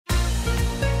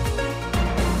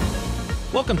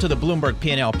Welcome to the Bloomberg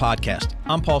P&L podcast.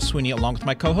 I'm Paul Sweeney along with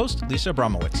my co-host, Lisa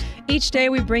Abramowitz. Each day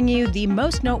we bring you the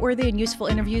most noteworthy and useful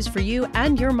interviews for you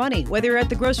and your money, whether you're at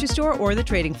the grocery store or the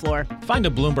trading floor. Find a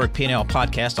Bloomberg P&L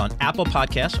podcast on Apple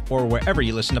Podcasts or wherever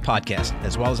you listen to podcasts,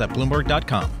 as well as at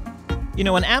Bloomberg.com. You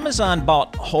know, when Amazon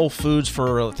bought Whole Foods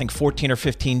for, I think, $14 or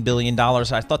 $15 billion,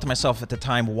 I thought to myself at the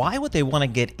time, why would they want to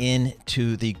get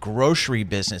into the grocery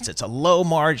business? It's a low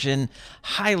margin,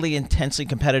 highly intensely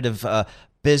competitive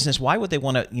business. Why would they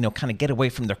want to, kind of get away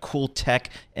from their cool tech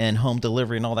and home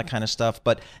delivery and all that kind of stuff?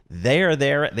 But they are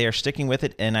there. They are sticking with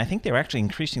it. And I think they're actually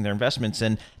increasing their investments.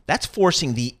 And that's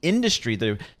forcing the industry,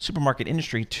 the supermarket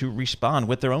industry, to respond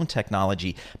with their own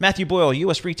technology. Matthew Boyle,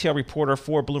 U.S. retail reporter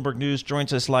for Bloomberg News,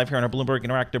 joins us live here in our Bloomberg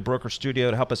Interactive Broker studio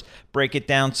to help us break it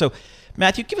down. So,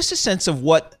 Matthew, give us a sense of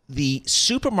what the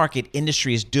supermarket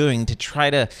industry is doing to try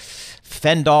to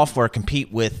fend off or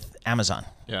compete with Amazon.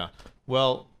 Yeah.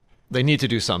 Well, they need to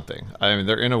do something. I mean,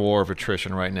 they're in a war of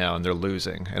attrition right now, and they're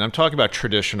losing. And I'm talking about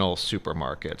traditional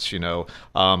supermarkets,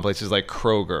 places like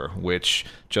Kroger, which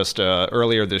just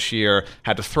earlier this year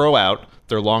had to throw out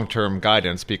their long-term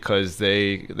guidance because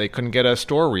they couldn't get a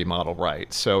store remodel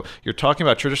right. So you're talking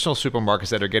about traditional supermarkets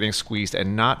that are getting squeezed,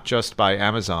 and not just by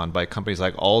Amazon, by companies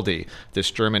like Aldi,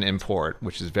 this German import,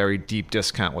 which is very deep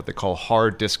discount, what they call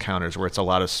hard discounters, where it's a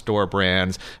lot of store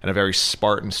brands and a very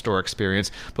Spartan store experience.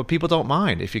 But people don't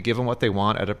mind if you give them what they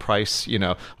want at a price,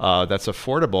 that's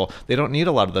affordable. They don't need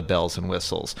a lot of the bells and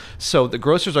whistles. So the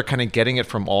grocers are kind of getting it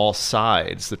from all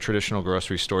sides. The traditional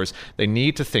grocery stores, they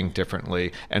need to think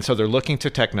differently, and so they're looking to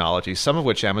technology, some of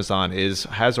which Amazon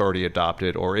has already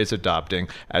adopted or is adopting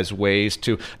as ways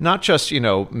to not just,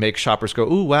 make shoppers go,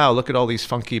 ooh, wow, look at all these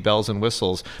funky bells and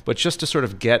whistles, but just to sort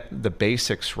of get the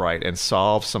basics right and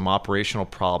solve some operational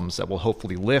problems that will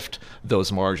hopefully lift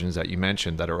those margins that you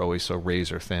mentioned that are always so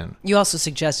razor thin. You also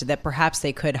suggested that perhaps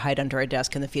they could hide under a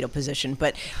desk in the fetal position,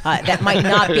 but that might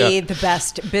not be the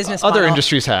best business model. Other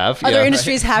industries have. Other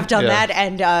industries have done that,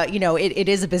 and it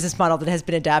is a business model that has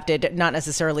been adapted, not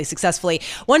necessarily successfully.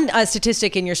 One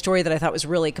statistic in your story that I thought was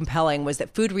really compelling was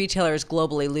that food retailers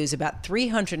globally lose about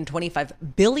 $325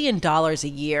 billion a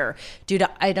year due to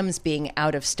items being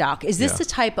out of stock. Is this the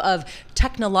type of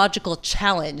technological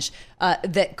challenge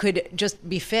that could just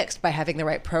be fixed by having the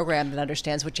right program that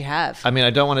understands what you have? I mean, I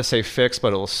don't want to say fix,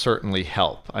 but it will certainly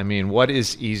help. I mean, what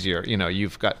is easier?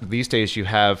 You've got, these days you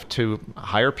have to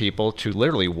hire people to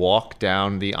literally walk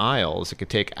down the aisles. It could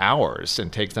take hours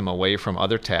and take them away from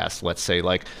other tasks, let's say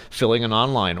like filling an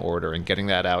online order and getting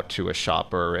that out to a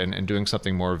shopper and doing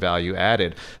something more value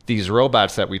added. These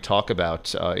robots that we talk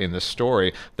about in the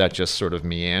story that just sort of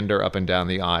meander up and down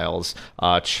the aisles,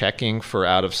 checking for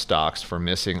out of stocks, for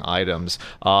missing items.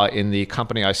 In the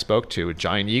company I spoke to,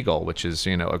 Giant Eagle, which is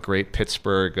a great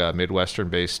Pittsburgh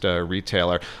Midwestern-based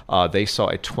retailer, they saw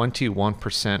a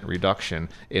 21% reduction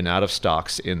in out of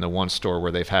stocks in the one store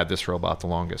where they've had this robot the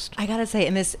longest. I gotta say,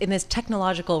 in this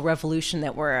technological revolution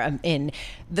that we're in,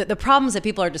 the problems that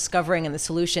people are discovering and the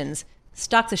solutions.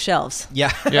 Stock the shelves.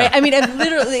 Yeah. Right? I mean, and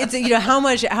literally, it's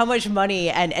how much money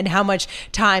and how much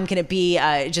time can it be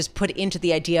just put into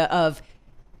the idea of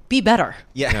be better.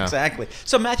 Yeah, exactly.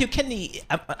 So Matthew,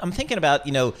 I'm thinking about,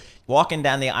 walking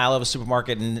down the aisle of a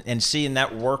supermarket and seeing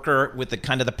that worker with the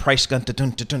kind of the price gun,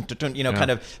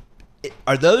 kind of,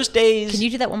 are those days... Can you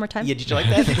do that one more time? Yeah, did you like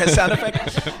that sound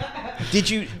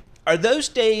effect? Are those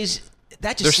days...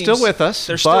 They're still with us.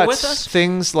 They're still with us?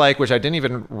 Things like, which I didn't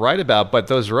even write about, but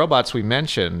those robots we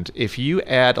mentioned, if you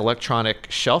add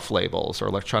electronic shelf labels or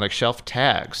electronic shelf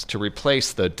tags to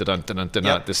replace the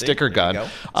the sticker gun,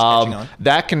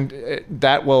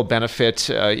 that will benefit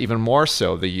even more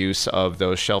so the use of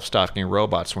those shelf stocking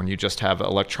robots when you just have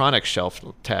electronic shelf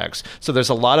tags. So there's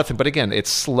a lot of things, but again, it's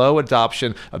slow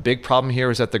adoption. A big problem here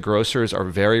is that the grocers are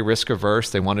very risk averse.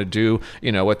 They want to do,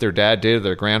 what their dad did,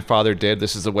 their grandfather did.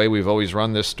 This is the way we've always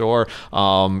run this store.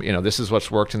 This is what's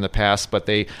worked in the past, but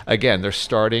they're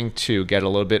starting to get a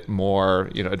little bit more,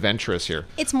 adventurous here.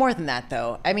 It's more than that,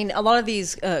 though. I mean, a lot of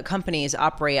these companies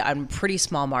operate on pretty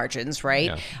small margins,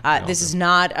 right? This is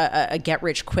not a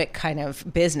get-rich-quick kind of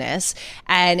business,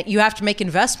 and you have to make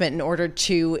investment in order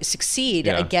to succeed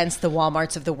against the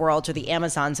Walmarts of the world or the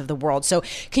Amazons of the world. So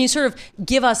can you sort of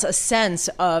give us a sense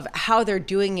of how they're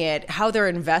doing it, how they're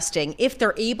investing, if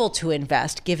they're able to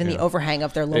invest, given the overhang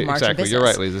of their low-margin business. But you're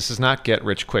right, Lee. This is not get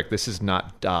rich quick. This is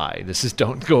not die. This is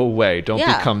don't go away. Don't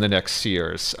become the next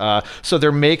Sears. So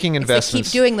they're making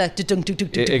investments. Keep doing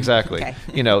the exactly. Okay.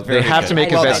 They have to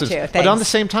make investments. But on the Thanks.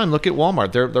 same time, look at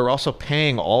Walmart. They're also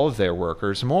paying all of their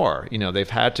workers more. They've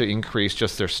had to increase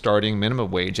just their starting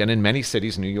minimum wage, and in many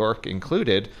cities, New York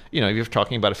included, you're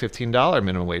talking about a $15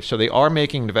 minimum wage. So they are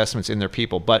making investments in their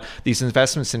people, but these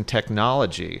investments in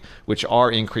technology, which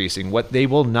are increasing, what they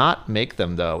will not make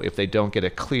them though if they don't get a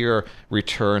clear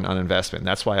return on investment. And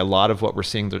that's why a lot of what we're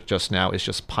seeing just now is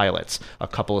just pilots. A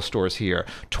couple of stores here,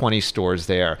 20 stores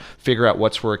there. Figure out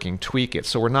what's working, tweak it.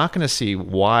 So we're not going to see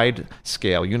wide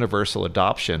scale, universal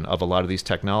adoption of a lot of these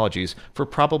technologies for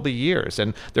probably years.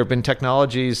 And there have been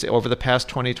technologies over the past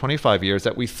 20, 25 years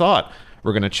that we thought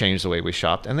were going to change the way we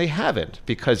shopped, and they haven't,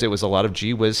 because it was a lot of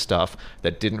gee whiz stuff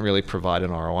that didn't really provide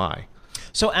an ROI.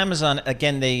 So Amazon,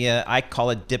 again, I call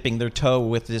it dipping their toe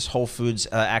with this Whole Foods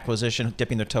acquisition,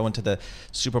 dipping their toe into the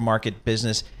supermarket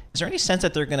business. Is there any sense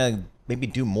that they're going to maybe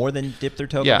do more than dip their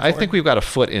toe? Yeah, I think we've got a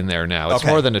foot in there now. It's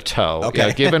more than a toe.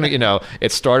 Okay. Given,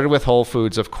 it started with Whole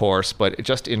Foods, of course, but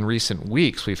just in recent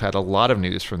weeks, we've had a lot of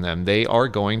news from them. They are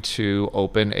going to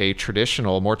open a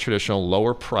more traditional,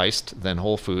 lower priced than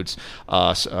Whole Foods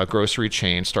grocery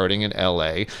chain starting in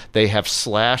LA. They have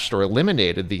slashed or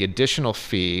eliminated the additional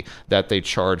fee that they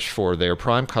charge for their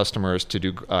Prime customers to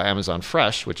do Amazon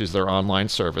Fresh, which is their online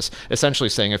service, essentially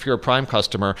saying if you're a Prime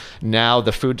customer, now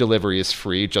the food delivery is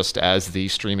free, just as the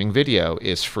streaming video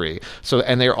is free. So,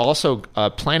 and they're also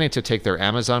planning to take their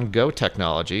Amazon Go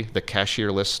technology, the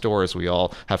cashierless stores we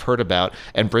all have heard about,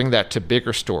 and bring that to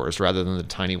bigger stores rather than the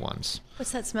tiny ones.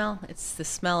 What's that smell? It's the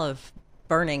smell of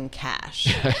burning cash.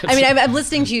 I mean, I'm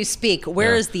listening to you speak.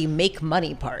 Where is the make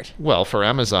money part? Well, for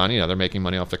Amazon, they're making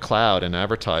money off the cloud and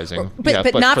advertising.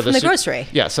 But not from the grocery.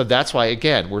 Yeah, so that's why,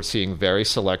 again, we're seeing very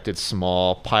selected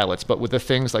small pilots. But with the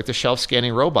things like the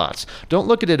shelf-scanning robots, don't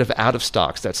look at it as out of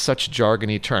stocks. That's such a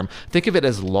jargony term. Think of it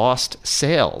as lost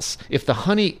sales. If the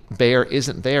honey bear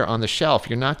isn't there on the shelf,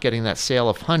 you're not getting that sale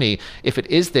of honey. If it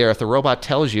is there, if the robot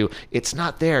tells you it's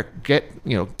not there,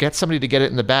 get somebody to get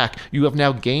it in the back, you have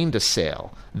now gained a sale.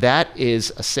 That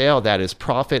is a sale, that is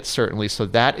profit, certainly. So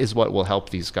that is what will help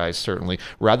these guys, certainly,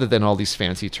 rather than all these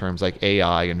fancy terms like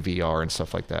AI and VR and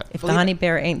stuff like that. If the honey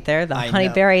bear ain't there, the honey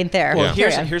bear ain't there. Well,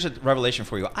 here's a revelation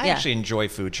for you. I actually enjoy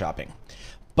food shopping.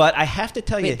 But I have to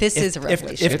tell you, this is a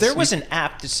revelation. If there was an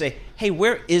app to say, hey,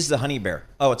 where is the honey bear?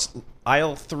 Oh, it's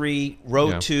aisle 3,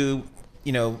 row 2,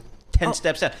 10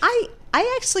 steps down.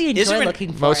 I actually enjoy looking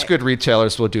for it. Most good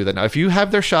retailers will do that. Now, if you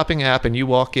have their shopping app and you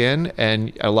walk in,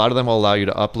 and a lot of them will allow you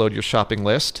to upload your shopping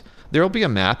list, there will be a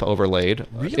map overlaid.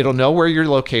 Really? It'll know where your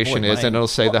location is, and it'll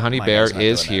say the honey bear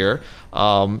is here.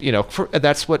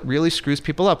 That's what really screws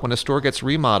people up. When a store gets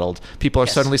remodeled, people are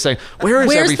suddenly saying, "Where's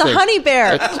everything? The honey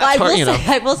bear?"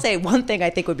 I will say one thing I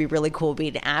think would be really cool would be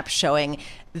an app showing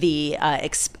the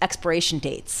expiration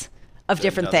dates of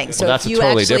different things. So that's a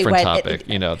totally different topic.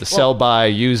 The sell by,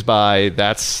 use by,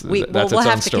 that's we'll its own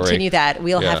have to story. Continue that.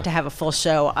 We'll have to have a full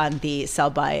show on the sell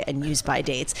by and use by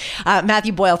dates.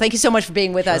 Matthew Boyle, thank you so much for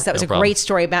being with us. That was a great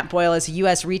story. Matt Boyle is a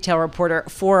U.S. retail reporter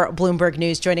for Bloomberg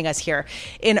News, joining us here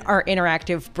in our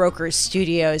interactive brokers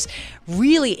studios.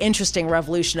 Really interesting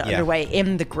revolution underway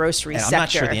in the grocery sector. I'm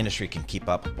not sure the industry can keep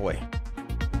up. Boy.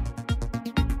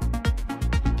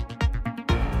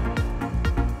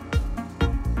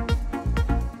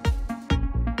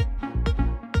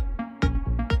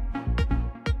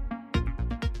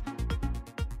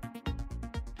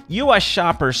 U.S.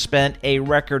 shoppers spent a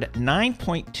record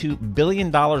 $9.2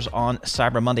 billion on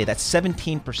Cyber Monday. That's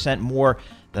 17% more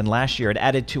than last year. It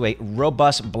added to a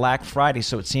robust Black Friday,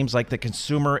 so it seems like the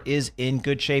consumer is in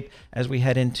good shape as we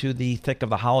head into the thick of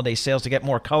the holiday sales. To get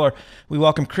more color, we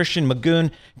welcome Christian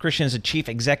Magoon. Christian is the Chief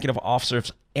Executive Officer of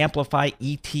Amplify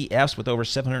ETFs with over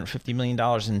 $750 million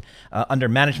in under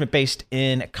management based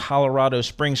in Colorado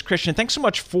Springs. Christian, thanks so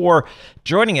much for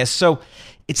joining us. So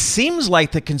it seems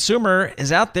like the consumer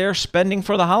is out there spending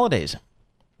for the holidays.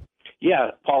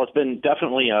 Yeah, Paul, it's been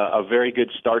definitely a very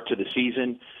good start to the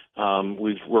season.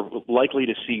 We're likely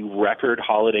to see record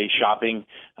holiday shopping.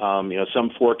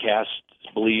 Some forecasts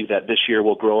believe that this year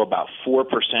will grow about 4%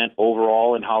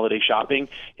 overall in holiday shopping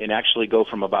and actually go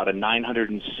from about a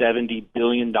 $970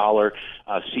 billion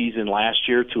season last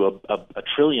year to a $1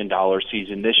 trillion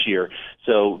season this year.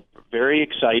 So very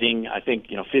exciting. I think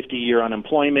 50-year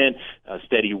unemployment,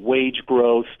 steady wage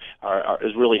growth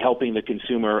is really helping the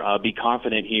consumer be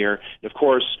confident here. Of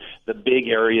course, the big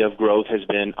area of growth has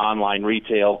been online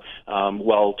retail.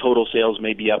 While total sales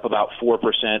may be up about 4%,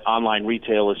 online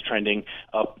retail is trending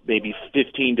up maybe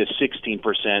 15 to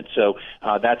 16%. So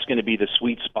that's going to be the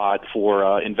sweet spot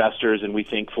for investors, and we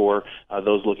think for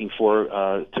those looking for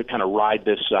to kind of ride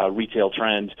this retail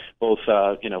trend, both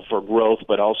for growth,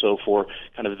 but also for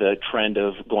kind of the trend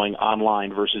of going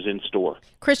online versus in store.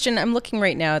 Christian, I'm looking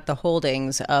right now at the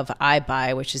holdings of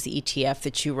iBuy, which is the ETF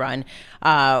that you run,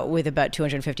 with about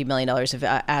 $250 million of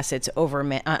assets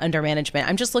under management.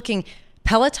 I'm just looking,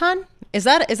 Peloton, is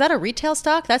that a retail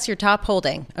stock? That's your top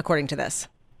holding, according to this.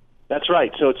 That's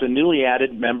right. So it's a newly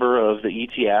added member of the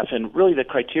ETF, and really the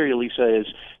criteria, Lisa, is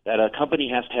that a company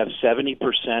has to have 70%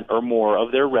 or more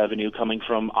of their revenue coming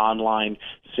from online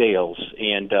sales,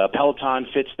 and Peloton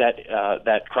fits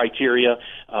that criteria.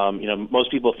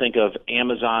 Most people think of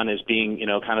Amazon as being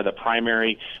kind of the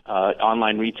primary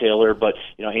online retailer, but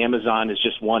Amazon is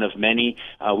just one of many.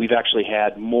 We've actually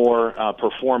had more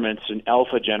performance and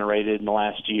alpha generated in the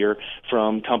last year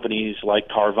from companies like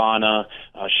Carvana,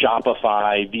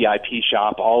 Shopify, VIP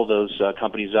Shop, all of those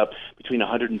companies up between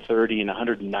 130 and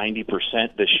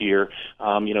 190% this year.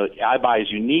 iBuy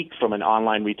is unique from an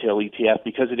online retail ETF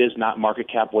because it is not market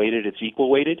cap weighted, it's equal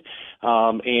weighted,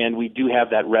 and we do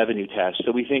have that revenue test.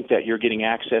 So we think that you're getting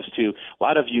access to a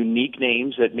lot of unique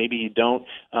names that maybe you don't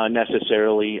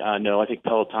necessarily know. I think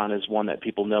Peloton is one that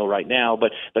people know right now,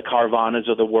 but the Carvanas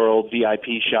of the world,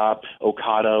 VIP Shop,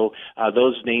 Ocado,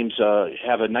 those names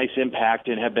have a nice impact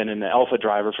and have been an alpha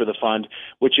driver for the fund,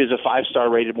 which is a 5-star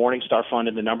rated Morningstar fund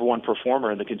and the number one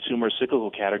performer in the consumer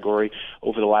cyclical category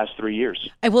over the last 3 years.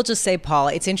 I will just say, Paul,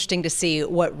 it's interesting to see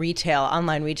what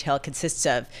online retail consists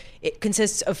of. It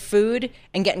consists of food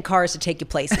and getting cars to take you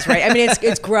places, right? I mean,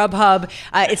 it's Grubhub,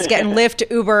 it's getting Lyft,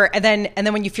 Uber, and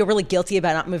then when you feel really guilty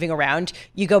about not moving around,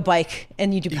 you go bike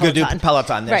and you do Peloton. You go do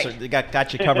Peloton there, right. So they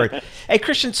got you covered. Hey,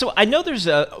 Christian, so I know there's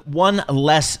one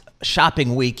less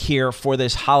shopping week here for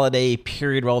this holiday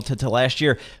period relative to last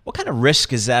year. What kind of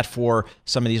risk is that for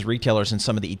some of these retailers and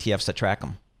some of the ETFs that track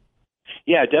them?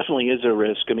 Yeah, it definitely is a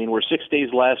risk. I mean, we're 6 days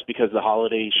less because the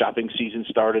holiday shopping season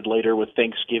started later, with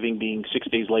Thanksgiving being 6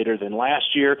 days later than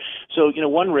last year. So,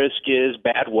 one risk is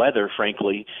bad weather,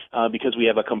 frankly, because we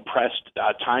have a compressed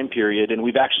time period. And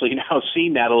we've actually now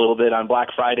seen that a little bit on Black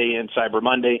Friday and Cyber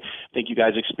Monday. I think you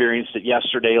guys experienced it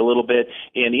yesterday a little bit.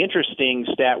 And the interesting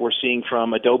stat we're seeing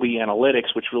from Adobe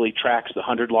Analytics, which really tracks the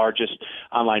 100 largest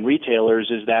online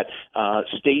retailers, is that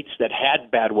states that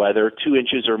had bad weather, 2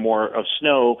 inches or more of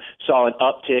snow, saw an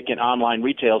uptick in online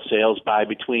retail sales by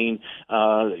between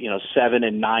 7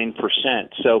 and 9%.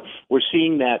 So we're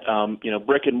seeing that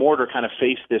brick and mortar kind of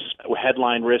face this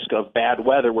headline risk of bad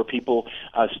weather where people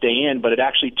stay in, but it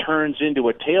actually turns into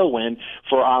a tailwind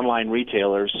for online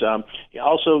retailers.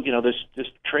 Also, this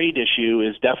trade issue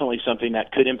is definitely something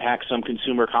that could impact some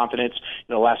consumer confidence.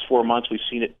 In the last 4 months, we've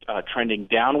seen it trending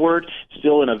downward,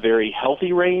 still in a very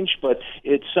healthy range, but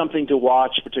it's something to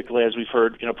watch, particularly as we've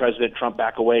heard President Trump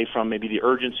back away from maybe the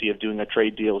urgency of doing a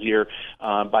trade deal here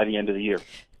by the end of the year.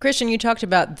 Christian, you talked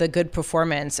about the good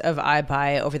performance of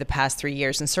iBuy over the past 3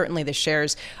 years, and certainly the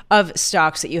shares of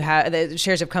stocks that you have, the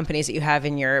shares of companies that you have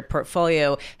in your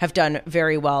portfolio have done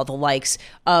very well. The likes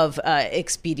of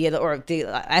Expedia or the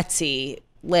Etsy,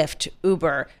 Lyft,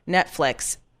 Uber,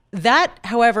 Netflix. That,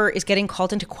 however, is getting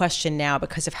called into question now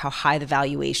because of how high the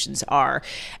valuations are.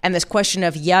 And this question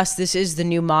of, yes, this is the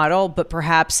new model, but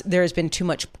perhaps there has been too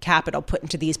much capital put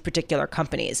into these particular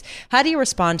companies. How do you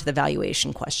respond to the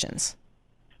valuation questions?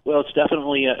 Well, it's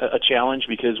definitely a challenge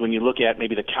because when you look at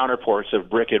maybe the counterparts of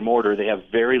brick and mortar, they have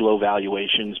very low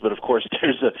valuations, but of course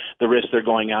there's the risk they're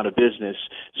going out of business.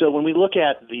 So when we look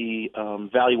at the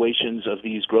valuations of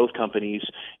these growth companies,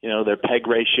 their PEG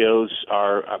ratios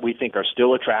we think are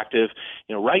still attractive.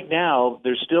 Right now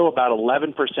there's still about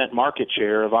 11% market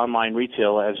share of online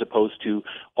retail as opposed to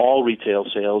all retail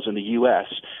sales in the U.S.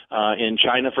 In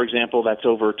China, for example, that's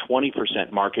over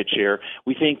 20% market share.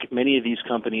 We think many of these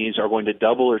companies are going to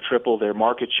double or triple their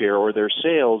market share or their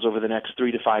sales over the next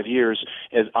 3 to 5 years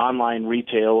as online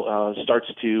retail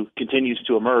continues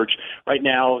to emerge. Right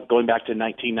now, going back to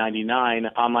 1999,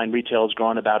 online retail has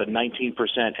grown about a 19%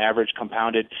 average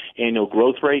compounded annual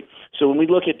growth rate. So when we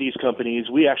look at these companies,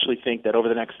 we actually think that over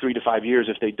the next 3 to 5 years,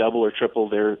 if they double or triple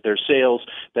their sales,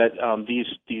 that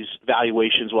these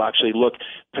valuations will actually look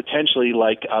potentially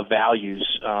like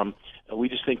values. We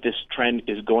just think this trend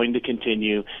is going to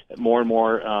continue. More and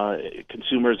more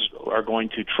consumers are going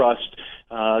to trust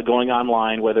going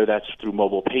online, whether that's through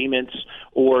mobile payments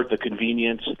or the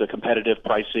convenience, the competitive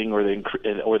pricing, or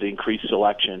the increased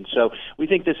selection. So we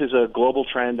think this is a global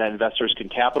trend that investors can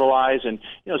capitalize. And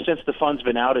since the fund's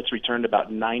been out, it's returned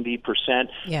about 90%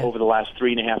 over the last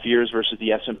 3.5 years versus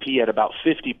the S&P at about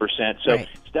 50%. So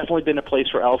it's definitely been a place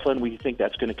for alpha, and we think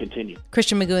that's going to continue.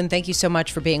 Christian Magoon, thank you so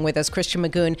much for being with us. Christian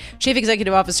Magoon, Chief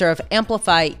Executive Officer of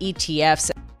Amplify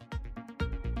ETFs.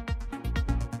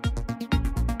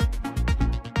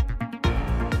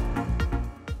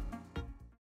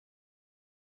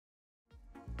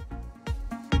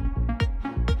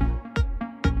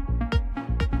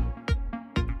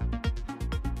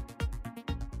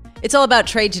 It's all about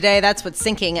trade today. That's what's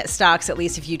sinking stocks, at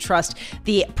least if you trust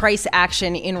the price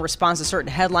action in response to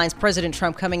certain headlines. President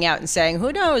Trump coming out and saying,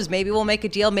 who knows, maybe we'll make a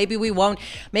deal, maybe we won't.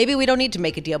 Maybe we don't need to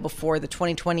make a deal before the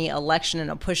 2020 election, and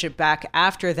I'll push it back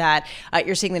after that.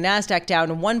 You're seeing the NASDAQ down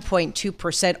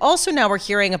 1.2%. Also, now we're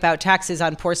hearing about taxes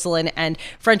on porcelain and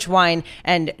French wine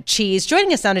and cheese.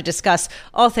 Joining us now to discuss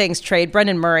all things trade,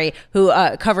 Brendan Murray, who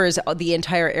covers the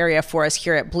entire area for us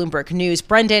here at Bloomberg News.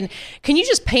 Brendan, can you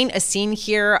just paint a scene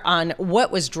here on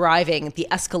what was driving the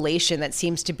escalation that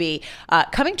seems to be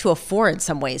coming to a fore in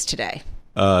some ways today?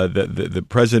 The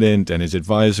president and his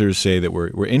advisors say that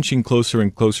we're inching closer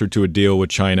and closer to a deal with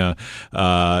China,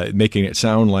 making it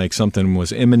sound like something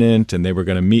was imminent, and they were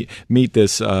going to meet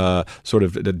this sort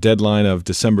of the deadline of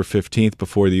December 15th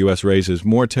before the U.S. raises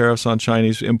more tariffs on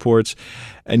Chinese imports.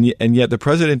 And yet the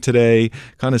president today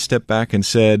kind of stepped back and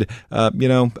said, I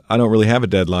don't really have a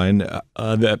deadline.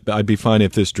 That I'd be fine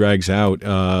if this drags out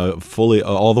fully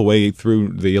all the way through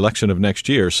the election of next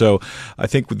year. So I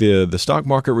think the stock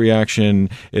market reaction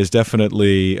is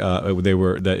definitely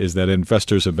that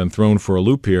investors have been thrown for a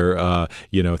loop here,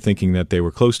 thinking that they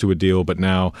were close to a deal, but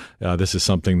now this is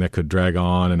something that could drag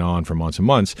on and on for months and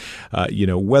months.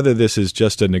 Whether this is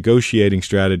just a negotiating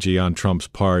strategy on Trump's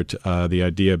part, the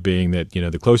idea being that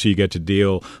the closer you get to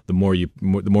deal, the more you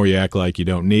act like you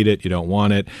don't need it, you don't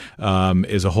want it,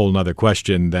 is a whole nother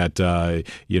question that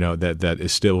that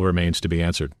is still remains to be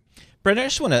answered. Brendan, I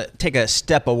just want to take a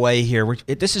step away here.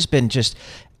 This has been just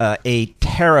a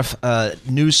tariff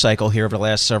news cycle here over the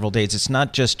last several days. It's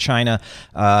not just China.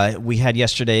 We had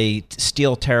yesterday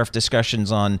steel tariff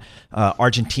discussions on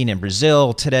Argentina and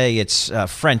Brazil. Today it's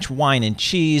French wine and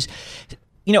cheese.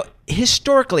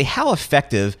 Historically, how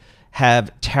effective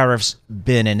have tariffs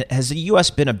been, and has the U.S.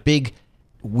 been a big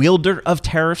wielder of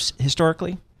tariffs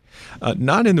historically?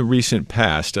 Not in the recent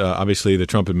past. Obviously, the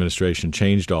Trump administration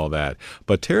changed all that.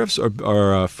 But tariffs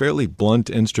are a fairly blunt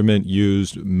instrument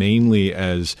used mainly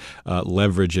as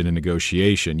leverage in a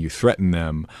negotiation. You threaten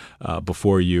them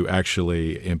before you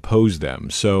actually impose them.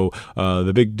 So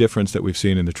the big difference that we've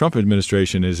seen in the Trump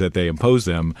administration is that they impose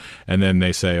them and then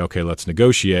they say, okay, let's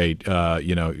negotiate.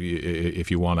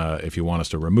 If you want us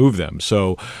to remove them.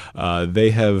 So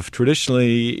they have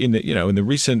traditionally in the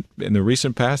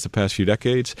recent past, the past few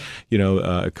decades.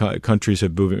 Countries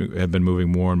have been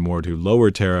moving more and more to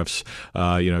lower tariffs.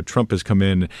 Trump has come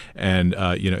in and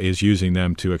is using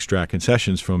them to extract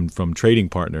concessions from trading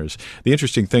partners. The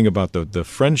interesting thing about the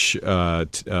French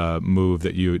move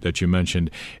that you mentioned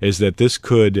is that this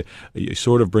could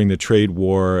sort of bring the trade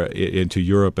war into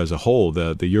Europe as a whole.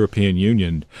 The European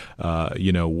Union,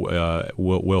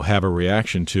 will have a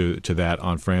reaction to that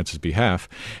on France's behalf,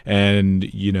 and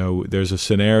there's a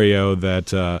scenario that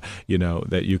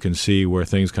that you can see where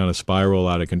things kind of spiral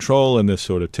out of control in this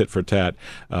sort of tit-for-tat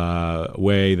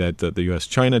way that the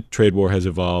U.S.-China trade war has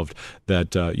evolved,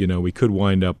 that, we could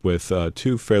wind up with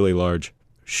two fairly large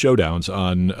showdowns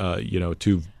on,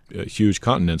 two huge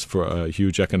continents for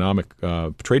huge economic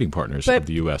trading partners of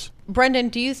the U.S. Brendan,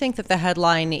 do you think that the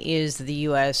headline is the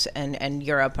U.S. and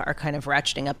Europe are kind of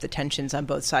ratcheting up the tensions on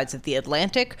both sides of the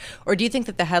Atlantic? Or do you think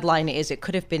that the headline is it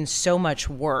could have been so much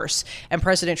worse and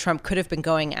President Trump could have been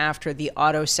going after the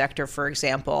auto sector, for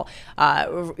example,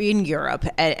 in Europe,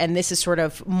 and this is sort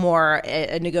of more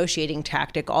a negotiating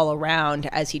tactic all around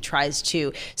as he tries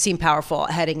to seem powerful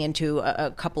heading into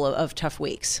a couple of tough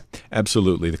weeks?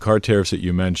 Absolutely. The car tariffs that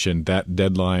you mentioned, that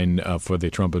deadline for the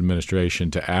Trump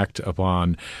administration to act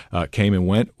upon came and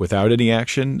went without any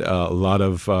action. A lot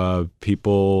of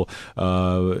people,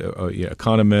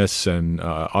 economists and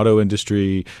auto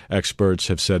industry experts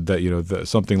have said that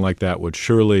something like that would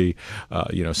surely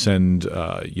send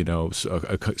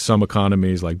some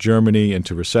economies like Germany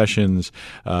into recessions.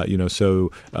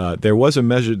 So there was a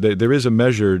measure. There is a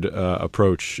measured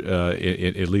approach,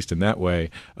 at least in that way,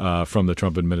 from the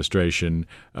Trump administration.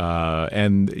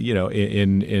 And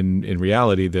in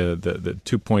reality, the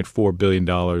 $2.4 billion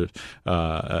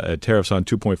tariffs on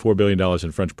 $2.4 billion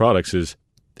in French products is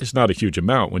it's not a huge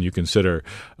amount when you consider,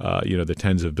 the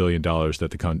tens of billion dollars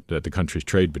that the countries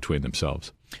trade between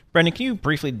themselves. Brendan, can you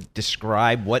briefly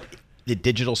describe what the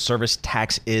digital service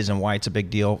tax is and why it's a big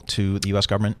deal to the U.S.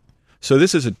 government? So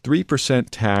this is a 3%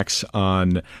 tax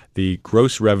on the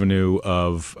gross revenue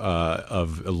of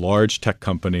large tech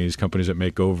companies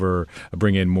that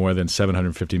bring in more than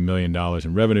 $750 million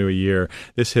in revenue a year.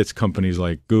 This hits companies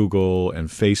like Google and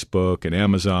Facebook and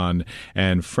Amazon.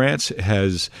 And France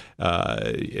has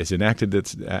enacted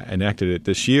it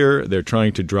this year. They're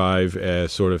trying to drive a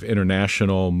sort of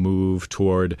international move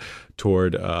toward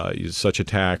such a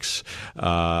tax,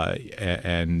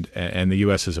 and the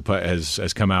U.S.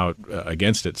 has come out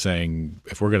against it, saying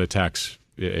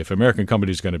if American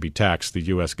companies are going to be taxed, the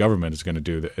U.S. government is going to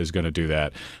do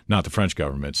that, not the French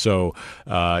government. So,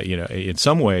 in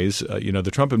some ways,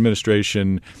 the Trump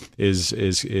administration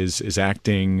is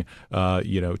acting,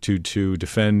 to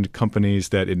defend companies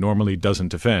that it normally doesn't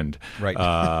defend. Right.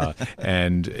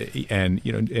 And in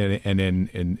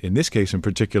this case in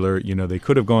particular, they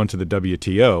could have gone to the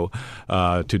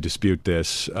WTO to dispute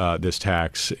this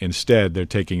tax. Instead, they're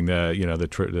taking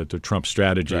the Trump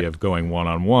strategy right. of going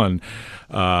one-on-one.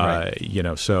 Right.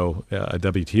 So a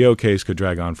WTO case could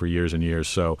drag on for years and years.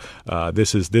 So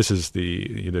this is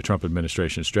the Trump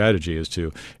administration strategy is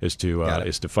to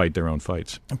fight their own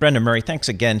fights. Brendan Murray, thanks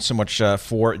again so much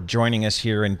for joining us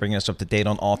here and bringing us up to date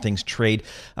on all things trade.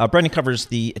 Brendan covers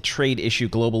the trade issue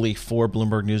globally for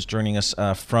Bloomberg News, joining us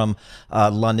from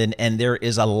London. And there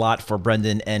is a lot for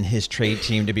Brendan and his trade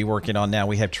team to be working on now.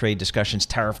 We have trade discussions,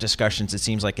 tariff discussions, it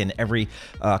seems like in every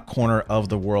corner of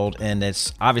the world. And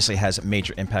it's obviously has major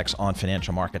impacts on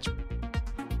financial markets.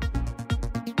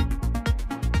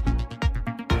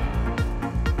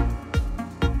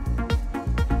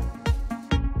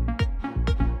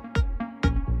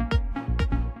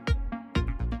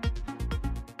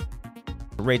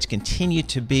 Rates continue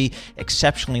to be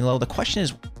exceptionally low. The question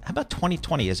is, how about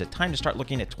 2020? Is it time to start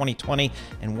looking at 2020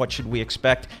 and what should we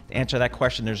expect? To answer that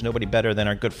question, there's nobody better than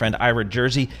our good friend Ira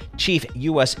Jersey, Chief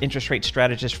U.S. Interest Rate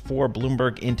Strategist for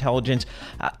Bloomberg Intelligence.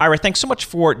 Ira, thanks so much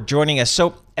for joining us.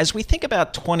 So as we think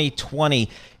about 2020,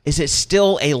 is it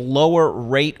still a lower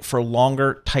rate for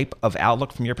longer type of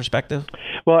outlook from your perspective?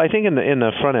 Well, I think in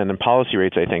the front end, and policy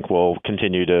rates, I think will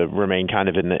continue to remain kind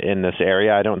of in this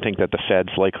area. I don't think that the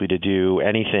Fed's likely to do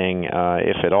anything,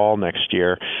 if at all, next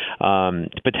year.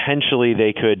 Potentially,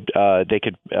 they could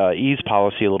ease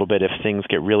policy a little bit if things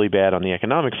get really bad on the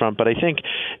economic front. But I think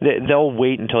they'll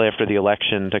wait until after the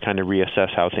election to kind of reassess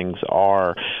how things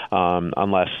are,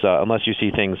 unless you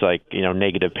see things like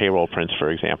negative payroll prints,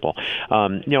 for example.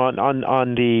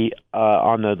 On the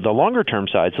longer term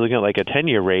side, so looking at like a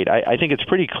 10-year rate, I think it's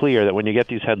pretty clear that when you get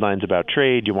these headlines about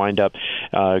trade, you wind up,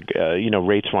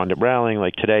 rates wind up rallying.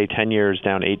 Like today, 10 years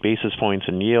down 8 basis points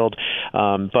in yield.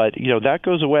 But that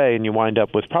goes away, and you wind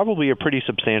up with probably a pretty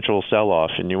substantial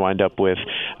sell-off, and you wind up with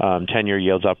 10-year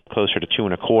yields up closer to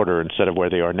 2.25 instead of where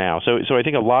they are now. So I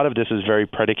think a lot of this is very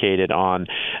predicated on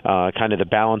kind of the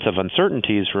balance of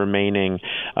uncertainties remaining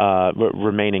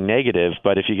negative.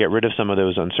 But if you get rid of some of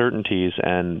those uncertainties,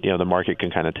 and the market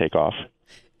can kind of take off.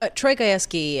 Troy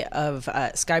Gajewski of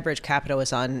Skybridge Capital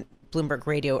was on Bloomberg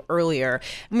Radio earlier,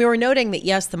 and we were noting that,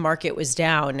 yes, the market was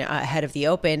down ahead of the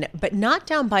open, but not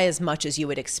down by as much as you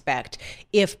would expect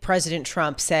if President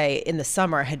Trump, say, in the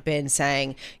summer had been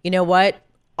saying, you know what,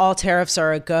 all tariffs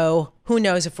are a go. Who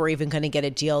knows if we're even going to get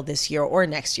a deal this year or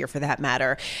next year for that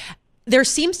matter. There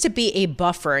seems to be a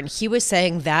buffer, and he was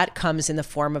saying that comes in the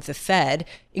form of the Fed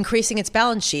increasing its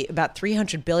balance sheet about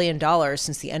 $300 billion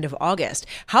since the end of August.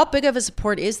 How big of a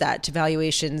support is that to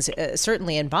valuations,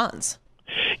 certainly in bonds?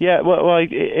 Yeah, well,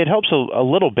 it helps a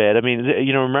little bit. I mean,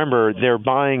 remember they're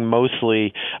buying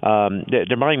mostly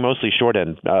short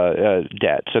end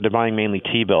debt, so they're buying mainly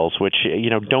T-bills, which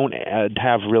don't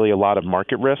have really a lot of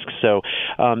market risk. So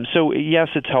yes,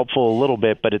 it's helpful a little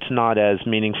bit, but it's not as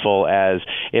meaningful as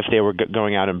if they were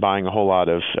going out and buying a whole lot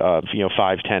of 5,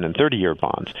 10, and 30-year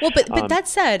bonds. Well, but that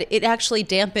said, it actually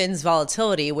dampens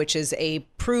volatility, which is a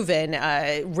proven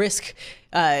risk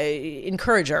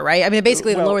encourager, right? I mean,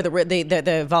 basically, the lower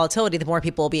the volatility, the more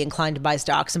people will be inclined to buy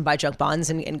stocks and buy junk bonds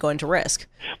and go into risk.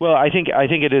 Well, I think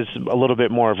it is a little bit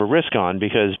more of a risk on,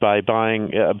 because by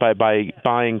buying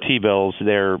T-bills,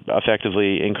 they're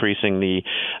effectively increasing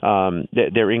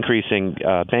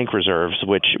bank reserves,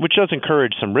 which does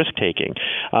encourage some risk taking.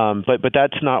 But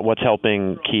that's not what's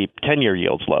helping keep 10-year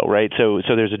yields low, right? So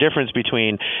there's a difference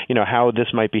between how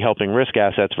this might be helping risk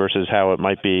assets versus how it might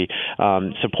might be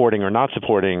supporting or not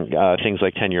supporting things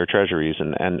like 10-year treasuries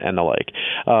and the like.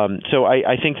 So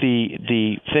I think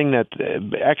the thing that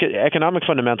economic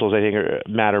fundamentals, I think,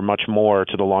 matter much more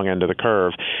to the long end of the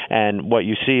curve. And what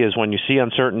you see is when you see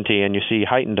uncertainty and you see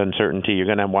heightened uncertainty, you're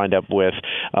going to wind up with,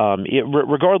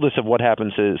 regardless of what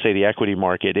happens to, say, the equity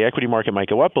market might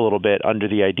go up a little bit under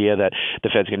the idea that the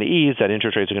Fed's going to ease, that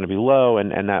interest rates are going to be low,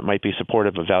 and that might be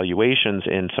supportive of valuations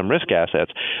in some risk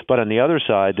assets. But on the other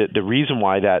side, the reason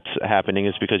why that's happening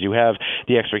is because you have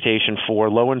the expectation for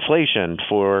low inflation,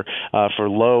 for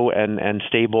low and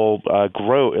stable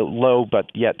growth, low but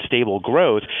yet stable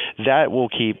growth, that will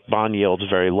keep bond yields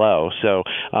very low. So,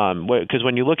 because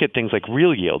when you look at things like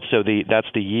real yields, so that's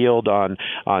the yield on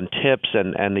tips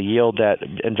and the yield that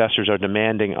investors are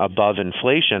demanding above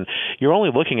inflation, you're only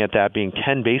looking at that being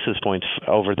 10 basis points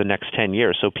over the next 10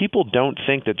 years. So people don't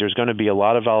think that there's going to be a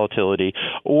lot of volatility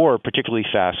or particularly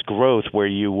fast growth where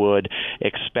you would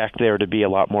expect there to be a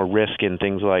lot more risk in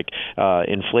things like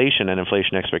inflation and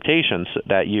inflation expectations,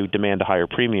 that you demand a higher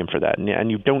premium for that.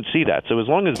 And you don't see that. So as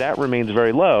long as that remains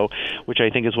very low, which I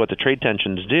think is what the trade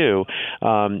tensions do,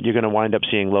 you're going to wind up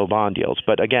seeing low bond yields.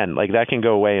 But again, like that can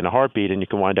go away in a heartbeat, and you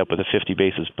can wind up with a 50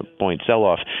 basis point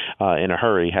sell-off in a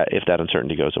hurry if that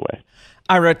uncertainty goes away.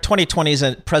 Ira, 2020 is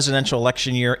a presidential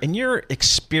election year. In your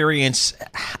experience,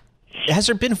 has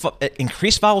there been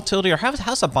increased volatility, or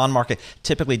how's the bond market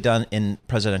typically done in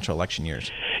presidential election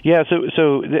years? Yeah,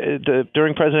 so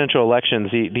during presidential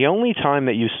elections, the only time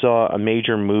that you saw a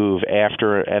major move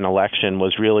after an election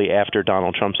was really after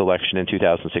Donald Trump's election in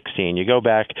 2016. You go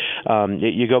back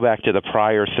to the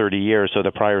prior 30 years, so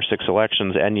the prior 6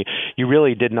 elections, and you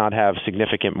really did not have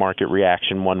significant market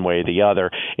reaction one way or the other.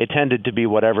 It tended to be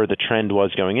whatever the trend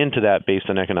was going into that, based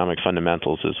on economic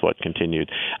fundamentals, is what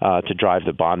continued to drive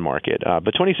the bond market.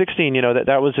 But 2016,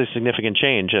 that was a significant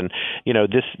change, and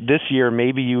this year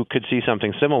maybe you could see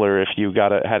something similar if you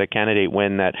had a candidate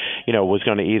win that was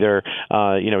going to either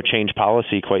change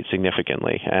policy quite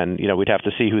significantly, and we'd have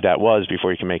to see who that was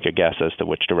before you can make a guess as to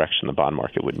which direction the bond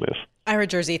market would move. Ira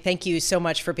Jersey, thank you so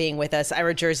much for being with us.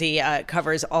 Ira Jersey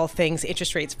covers all things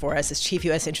interest rates for us as Chief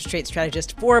U.S. Interest Rate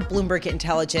Strategist for Bloomberg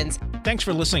Intelligence. Thanks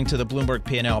for listening to the Bloomberg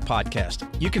P&L podcast.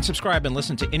 You can subscribe and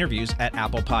listen to interviews at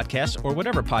Apple Podcasts or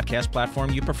whatever podcast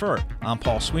platform you prefer. I'm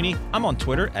Paul Sweeney. I'm on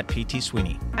Twitter at PT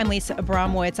Sweeney. I'm Lisa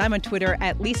Abramowitz. I'm on Twitter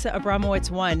at Lisa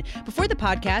Abramowitz1. Before the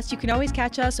podcast, you can always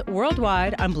catch us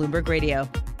worldwide on Bloomberg Radio.